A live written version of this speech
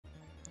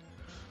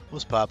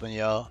What's poppin',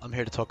 yo? I'm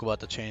here to talk about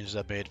the changes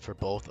I made for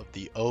both of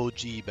the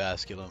OG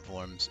Basculin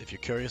forms. If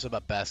you're curious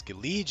about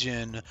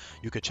Basculegion,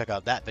 you could check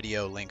out that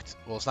video linked.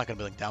 Well, it's not going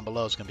to be linked down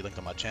below. It's going to be linked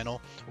on my channel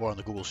or on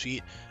the Google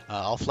Sheet.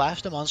 I'll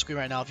flash them on screen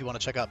right now if you want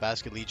to check out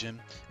Basculegion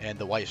and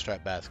the White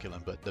Stripe Basculin.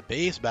 But the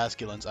base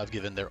Basculins, I've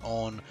given their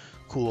own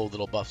cool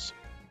little buffs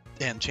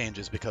and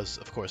changes because,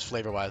 of course,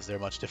 flavor-wise, they're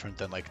much different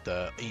than like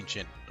the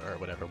ancient or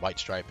whatever White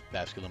Stripe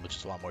Basculin, which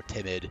is a lot more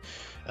timid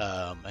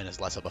and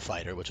is less of a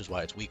fighter, which is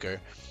why it's weaker,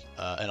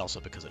 and also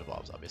because it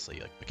evolves, obviously,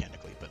 like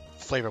mechanically. But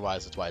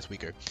flavor-wise, that's why it's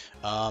weaker.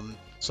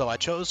 So I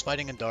chose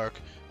Fighting and Dark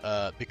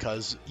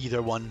because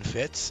either one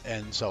fits,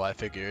 and so I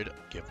figured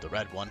give the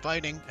red one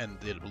Fighting and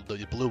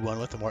the blue one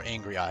with the more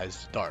angry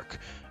eyes Dark,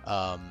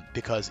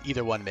 because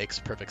either one makes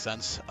perfect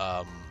sense.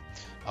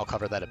 I'll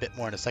cover that a bit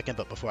more in a second,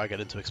 but before I get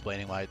into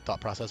explaining my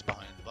thought process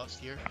behind the buffs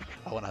here,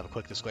 I want to have a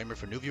quick disclaimer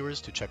for new viewers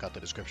to check out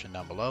the description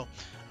down below.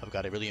 I've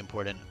got a really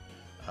important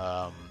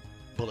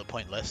bullet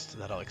point list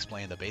that'll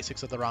explain the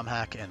basics of the ROM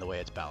hack and the way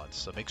it's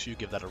balanced. So make sure you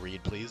give that a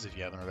read, please, if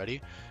you haven't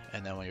already.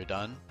 And then when you're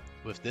done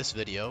with this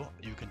video,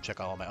 you can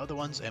check out all my other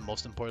ones, and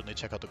most importantly,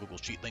 check out the Google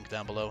Sheet link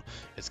down below.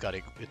 It's got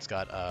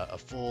a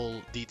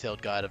full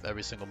detailed guide of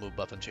every single move,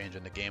 buff, and change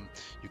in the game.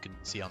 You can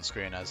see on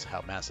screen as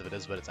how massive it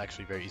is, but it's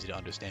actually very easy to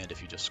understand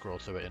if you just scroll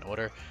through it in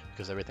order,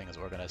 because everything is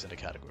organized into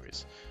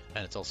categories,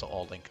 and it's also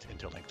all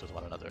interlinked with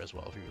one another as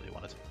well if you really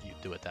wanted to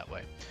do it that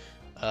way.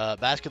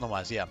 Basculin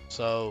wise, yeah.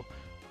 So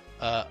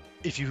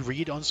if you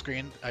read on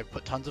screen, I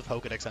put tons of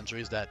Pokedex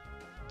entries that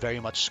very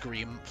much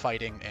scream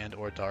fighting and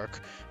or dark.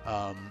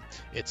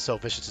 It's so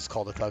vicious it's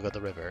called the Thug of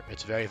the River.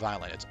 It's very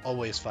violent. It's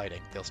always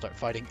fighting. They'll start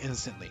fighting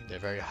instantly. They're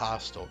very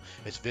hostile.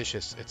 It's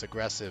vicious. It's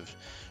aggressive.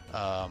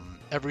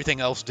 Everything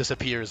else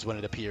disappears when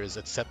it appears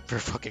except for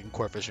fucking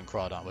Corphish and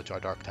Crawdon, which are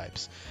dark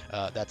types.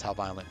 That's how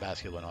violent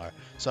Basculin are.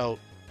 So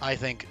I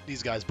think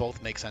these guys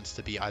both make sense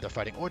to be either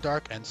fighting or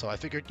dark, and so I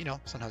figured, you know,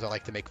 sometimes I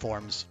like to make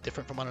forms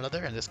different from one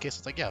another. In this case,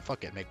 it's like, yeah,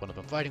 fuck it, make one of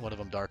them fighting, one of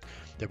them dark.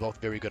 They're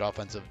both very good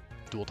offensive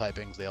dual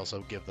typings. They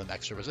also give them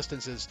extra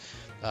resistances,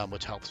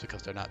 which helps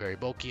because they're not very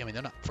bulky. I mean,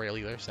 they're not frail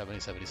either. 70,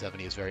 70,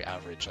 70 is very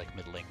average, like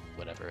middling,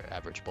 whatever,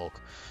 average bulk.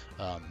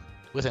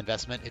 With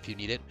investment if you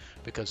need it,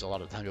 because a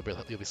lot of the time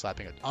you'll be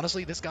slapping it.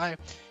 Honestly, this guy,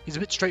 he's a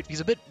bit straight. He's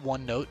a bit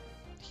one note.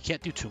 He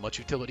can't do too much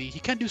utility. He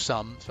can do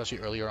some, especially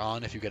earlier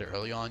on. If you get it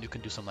early on, you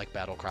can do some like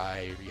Battle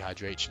Cry,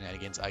 Rehydrate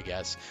shenanigans, I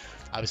guess.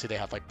 Obviously, they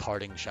have like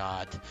Parting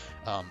Shot.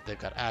 They've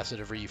got Acid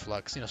of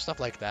Reflux, you know, stuff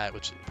like that,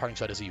 which Parting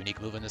Shot is a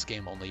unique move in this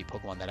game. Only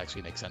Pokemon that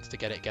actually makes sense to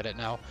get it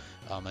now.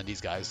 And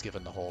these guys,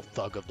 given the whole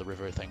Thug of the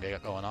River thing they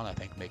got going on, I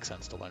think makes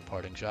sense to learn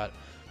Parting Shot.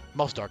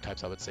 Most Dark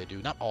types, I would say,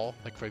 do. Not all.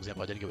 Like, for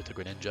example, I did give it to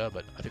Greninja,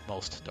 but I think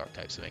most Dark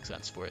types make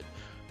sense for it.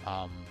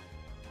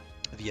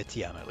 Via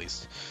TM, at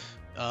least.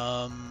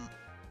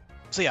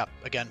 So yeah,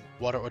 again,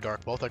 water or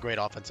dark, both are great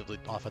offensive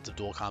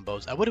dual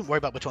combos. I wouldn't worry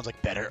about which one's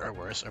like better or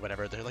worse or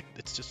whatever. They're like,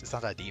 it's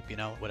not that deep, you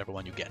know. Whatever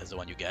one you get is the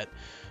one you get.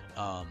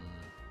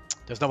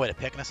 There's no way to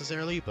pick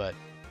necessarily, but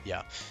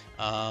yeah.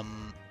 I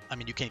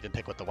mean, you can't even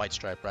pick with the White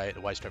Stripe, right? The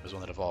White Stripe is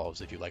one that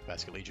evolves if you like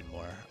Basculegion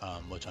more,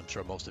 which I'm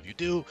sure most of you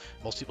do.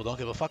 Most people don't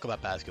give a fuck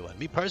about Basculin.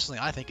 Me personally,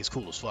 I think he's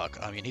cool as fuck.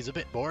 I mean, he's a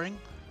bit boring,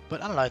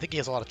 but I don't know. I think he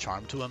has a lot of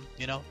charm to him,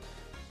 you know.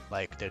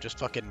 Like, they're just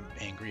fucking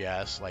angry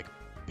ass, like,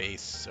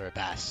 bass or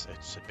bass. It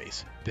said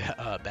bass.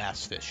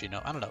 Bass fish, you know.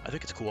 I don't know. I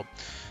think it's cool.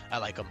 I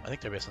like them. I think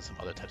they're based on some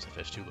other types of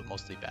fish too, but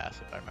mostly bass,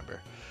 if I remember.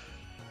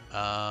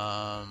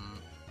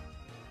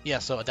 Yeah,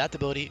 so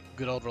adaptability,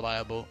 good old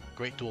reliable,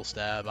 great dual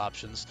stab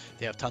options.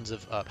 They have tons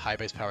of high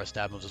base power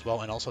stab moves as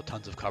well, and also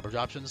tons of coverage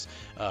options.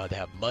 They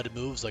have mud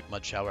moves like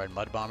Mud Shower and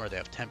Mud Bomber. They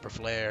have Temper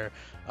Flare,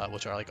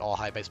 which are like all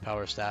high base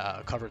power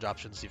coverage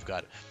options. You've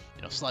got,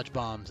 you know, Sludge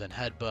Bombs and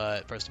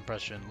Headbutt, First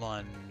Impression,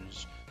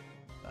 Lunge,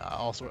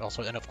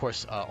 also, and of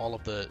course, all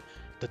of the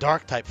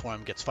dark type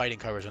form gets fighting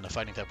coverage, and the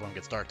fighting type form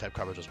gets dark type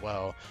coverage as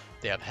well.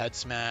 They have Head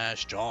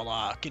Smash, Jaw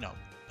Lock, you know,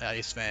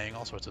 Ice Fang,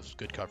 all sorts of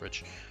good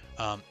coverage.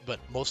 But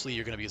mostly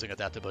you're going to be using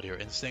adaptability or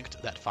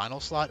instinct. That final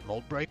slot,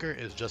 Mold Breaker,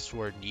 is just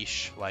for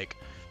niche, like,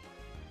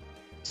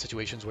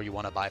 situations where you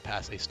want to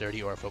bypass a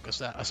sturdy or a focus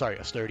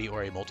a sturdy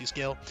or a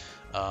multi-scale,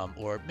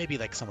 or maybe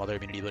like some other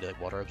immunity ability like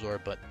Water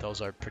Absorb, but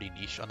those are pretty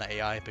niche on the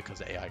AI because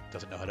the AI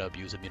doesn't know how to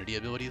abuse immunity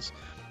abilities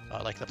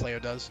like the player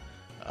does.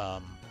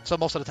 So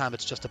most of the time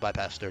it's just to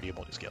bypass sturdy or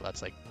multi-scale.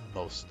 That's like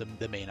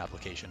the main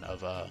application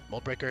of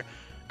Mold Breaker,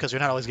 because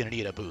you're not always going to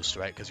need a boost,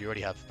 right? Because you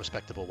already have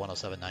respectable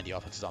 107, 90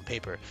 offenses on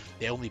paper.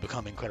 They only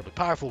become incredibly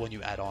powerful when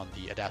you add on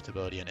the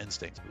adaptability and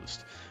instinct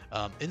boost.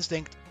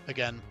 Instinct,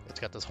 again, it's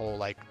got this whole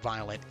like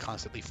violent,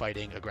 constantly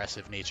fighting,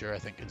 aggressive nature. I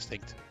think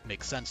instinct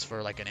makes sense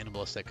for like an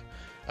animalistic,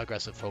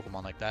 aggressive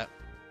Pokemon like that.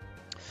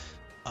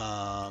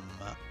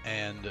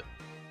 And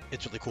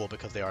it's really cool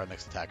because they are a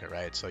mixed attacker,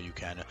 right? So you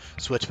can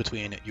switch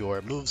between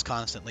your moves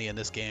constantly in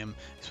this game,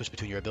 switch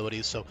between your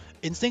abilities. So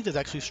Instinct is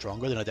actually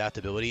stronger than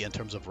Adaptability in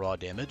terms of raw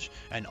damage,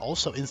 and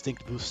also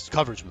Instinct boosts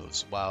coverage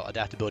moves, while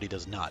Adaptability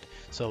does not.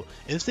 So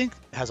Instinct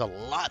has a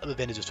lot of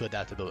advantages to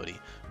Adaptability.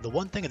 The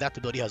one thing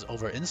Adaptability has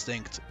over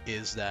Instinct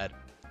is that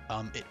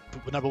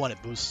number one,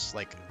 it boosts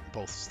like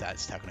both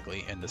stats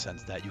technically, in the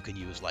sense that you can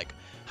use like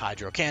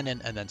Hydro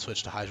Cannon and then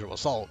switch to Hydro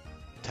Assault.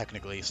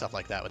 Technically, stuff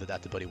like that with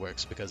adaptability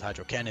works, because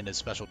Hydro Cannon is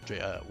special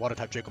water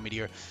type Draco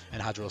Meteor,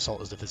 and Hydro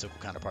Assault is the physical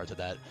counterpart to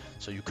that.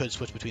 So you could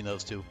switch between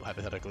those two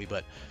hypothetically,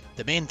 but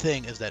the main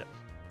thing is that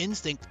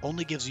Instinct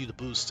only gives you the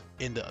boost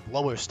in the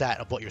lower stat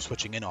of what you're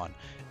switching in on.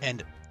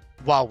 And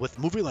while with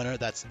Move Relearner,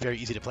 that's very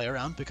easy to play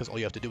around, because all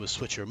you have to do is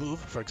switch your move.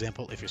 For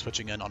example, if you're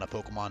switching in on a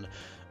Pokemon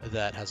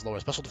that has lower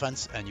special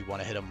defense and you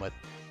want to hit them with,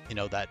 you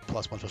know, that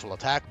 +1 special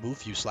attack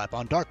move, you slap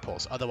on Dark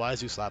Pulse.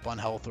 Otherwise, you slap on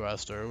Hell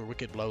Thrust or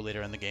Wicked Blow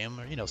later in the game,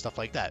 or, you know, stuff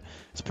like that.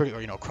 It's pretty,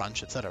 or, you know,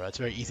 Crunch, etc. It's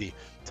very easy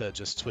to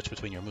just switch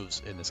between your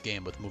moves in this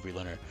game with Move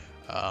Relearner.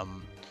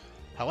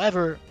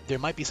 However, there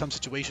might be some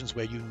situations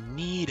where you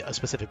need a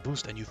specific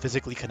boost and you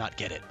physically cannot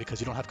get it because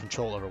you don't have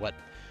control over what,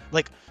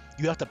 like,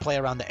 you have to play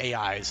around the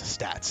AI's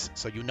stats.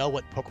 So you know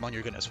what Pokemon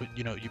you're going to switch,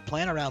 you know, you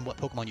plan around what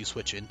Pokemon you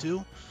switch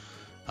into.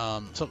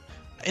 So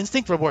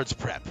Instinct rewards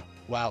prep,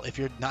 while if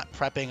you're not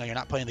prepping or you're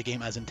not playing the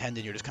game as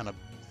intended, you're just kind of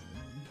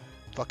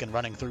fucking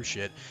running through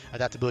shit,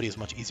 adaptability is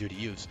much easier to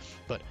use.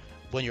 But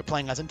when you're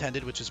playing as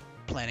intended, which is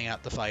planning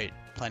out the fight,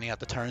 planning out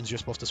the turns you're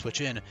supposed to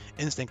switch in,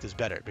 Instinct is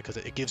better because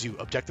it gives you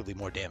objectively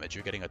more damage.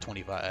 You're getting a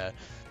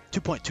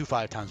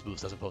 2.25 times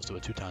boost as opposed to a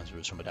 2 times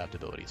boost from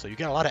adaptability. So you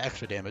get a lot of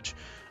extra damage,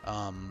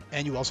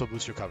 and you also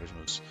boost your coverage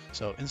moves.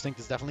 So Instinct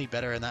is definitely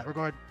better in that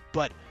regard,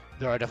 but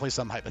there are definitely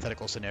some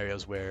hypothetical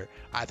scenarios where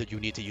either you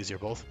need to use your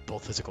both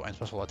physical and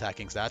special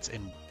attacking stats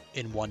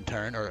in one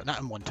turn, or not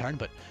in one turn,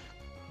 but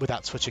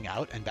without switching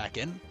out and back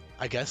in.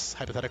 I guess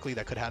hypothetically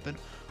that could happen.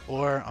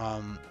 Or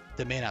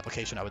the main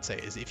application, I would say,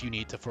 is if you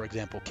need to, for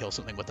example, kill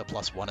something with a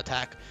 +1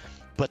 attack,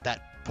 but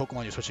that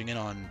Pokemon you're switching in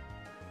on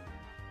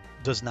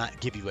does not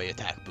give you a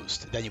attack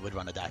boost, then you would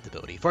run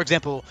adaptability. For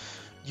example,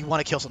 you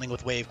want to kill something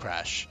with Wave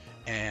Crash,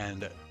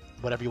 and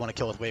whatever you want to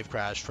kill with Wave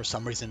Crash, for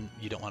some reason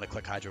you don't want to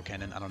click Hydro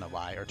Cannon, I don't know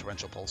why, or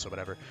Torrential Pulse or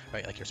whatever,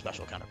 right, like your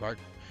special counterpart.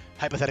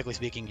 Hypothetically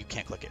speaking, you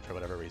can't click it for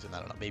whatever reason, I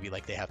don't know, maybe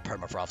like they have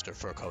Permafrost or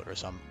Fur Coat or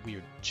some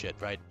weird shit,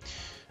 right?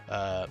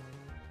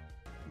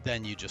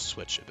 Then you just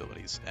switch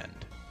abilities, and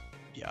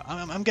yeah,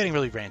 I'm getting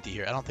really ranty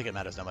here. I don't think it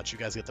matters that much. You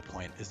guys get the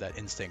point, is that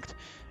Instinct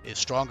is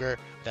stronger,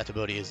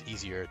 adaptability is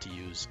easier to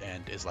use,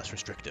 and is less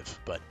restrictive,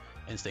 but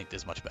Instinct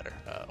is much better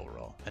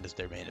overall, and is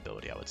their main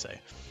ability, I would say.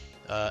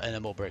 And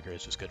then Mold Breaker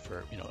is just good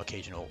for, you know,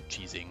 occasional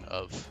cheesing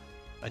of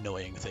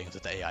annoying things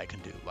that the AI can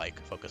do, like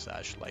Focus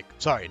Sash, like,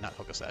 sorry, not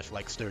Focus Sash,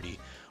 like Sturdy,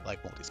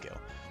 like Multiscale,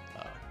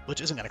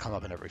 which isn't going to come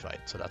up in every fight,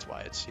 so that's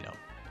why it's, you know,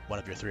 one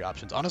of your 3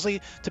 options.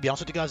 Honestly, to be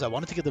honest with you guys, I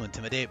wanted to give them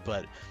Intimidate,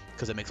 but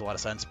because it makes a lot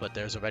of sense, but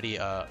there's already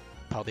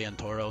Paldean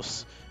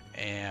Tauros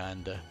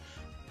and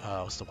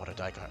what's the water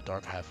dark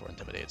I have for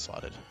Intimidate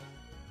slotted?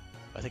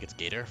 I think it's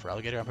Gator for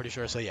Alligator, I'm pretty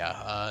sure. So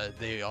yeah,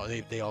 they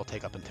all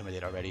take up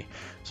Intimidate already,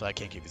 so I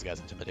can't give these guys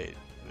Intimidate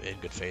in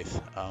good faith.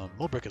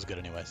 Mold Brick is good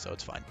anyway, so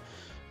it's fine.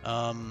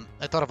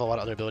 I thought of a lot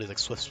of other abilities like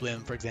Swift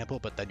Swim, for example,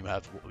 but then you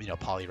have, you know,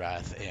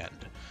 Poliwrath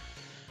and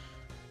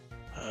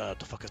what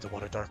the fuck is the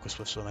Water Dark with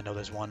Swift Swim? I know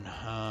there's one.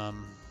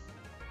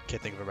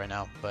 Can't think of it right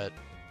now, but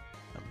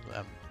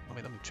let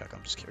me check.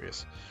 I'm just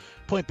curious.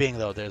 Point being,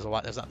 though, there's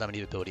not that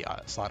many ability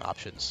slot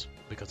options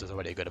because there's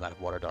already a good amount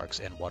of Water Darks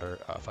and Water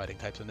fighting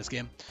types in this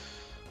game.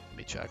 Let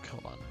me check.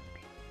 Hold on.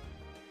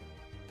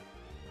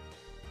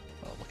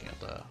 Oh, looking at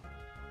the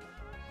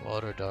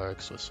Water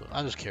Dark Swift Swim.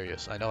 I'm just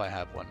curious. I know I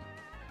have one.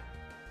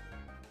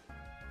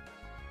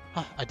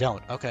 Huh, I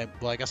don't. Okay.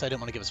 Well, I guess I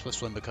didn't want to give it Swift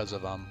Swim because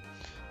of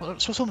well,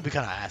 Swift Swim would be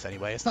kind of ass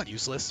anyway. It's not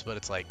useless, but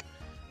it's like,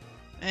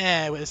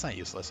 it's not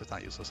useless. It's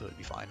not useless. It would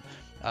be fine.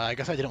 I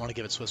guess I didn't want to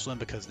give it Swift Swim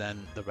because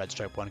then the Red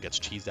Stripe one gets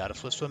cheesed out of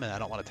Swift Swim, and I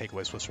don't want to take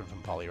away Swift Swim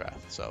from Poliwrath.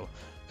 So,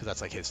 because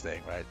that's like his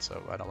thing, right?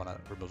 So I don't want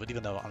to remove it,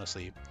 even though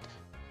honestly, it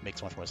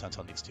makes much more sense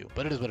on these two.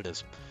 But it is what it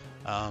is.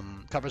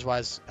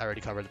 Covers-wise, I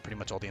already covered pretty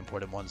much all the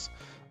important ones.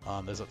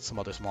 There's some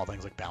other small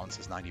things like Bounce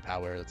is 90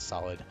 power. That's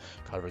solid.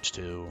 Coverage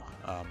too.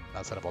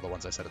 Outside of all the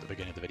ones I said at the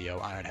beginning of the video,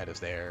 Iron Head is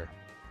there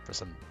for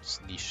some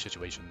niche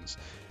situations,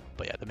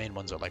 but yeah, the main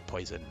ones are like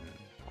Poison,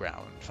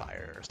 Ground,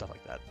 Fire, stuff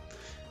like that.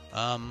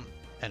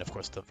 And of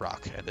course the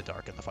Rock and the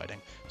Dark and the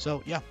Fighting.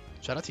 So yeah,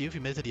 shout out to you if you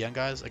made it to the end,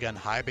 guys. Again,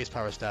 high base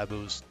power stat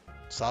boost,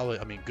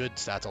 solid, I mean, good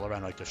stats all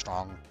around, like they're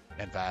strong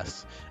and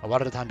fast. A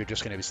lot of the time you're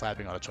just going to be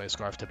slapping on a Choice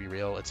Scarf, to be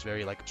real. It's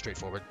very like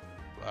straightforward,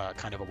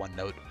 kind of a one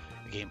note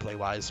gameplay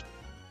wise.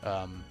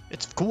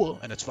 It's cool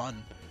and it's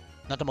fun.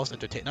 Not the most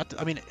entertaining,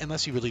 I mean,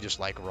 unless you really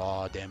just like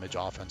raw damage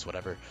offense,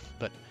 whatever.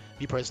 But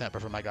me personally, I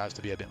prefer my guys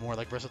to be a bit more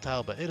like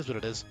versatile, but it is what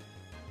it is.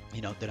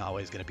 You know, they're not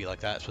always going to be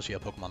like that, especially a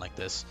Pokemon like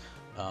this.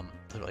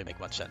 Doesn't really make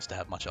much sense to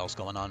have much else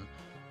going on.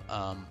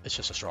 It's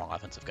just a strong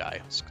offensive guy.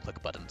 Just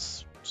click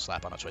buttons,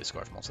 slap on a Choice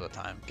Scarf most of the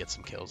time, get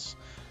some kills,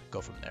 go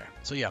from there.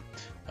 So yeah,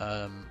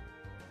 I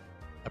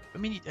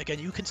mean, again,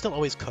 you can still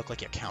always cook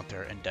like a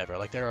counter Endeavor.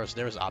 Like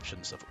there's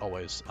options of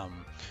always.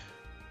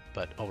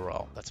 But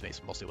overall, that's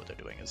mostly what they're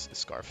doing is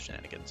Scarf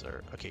shenanigans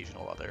or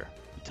occasional other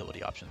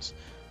utility options.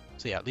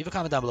 So yeah, leave a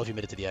comment down below if you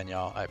made it to the end,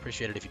 y'all. I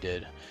appreciate it if you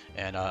did,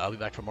 and I'll be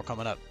back for more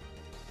coming up.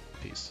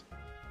 Peace.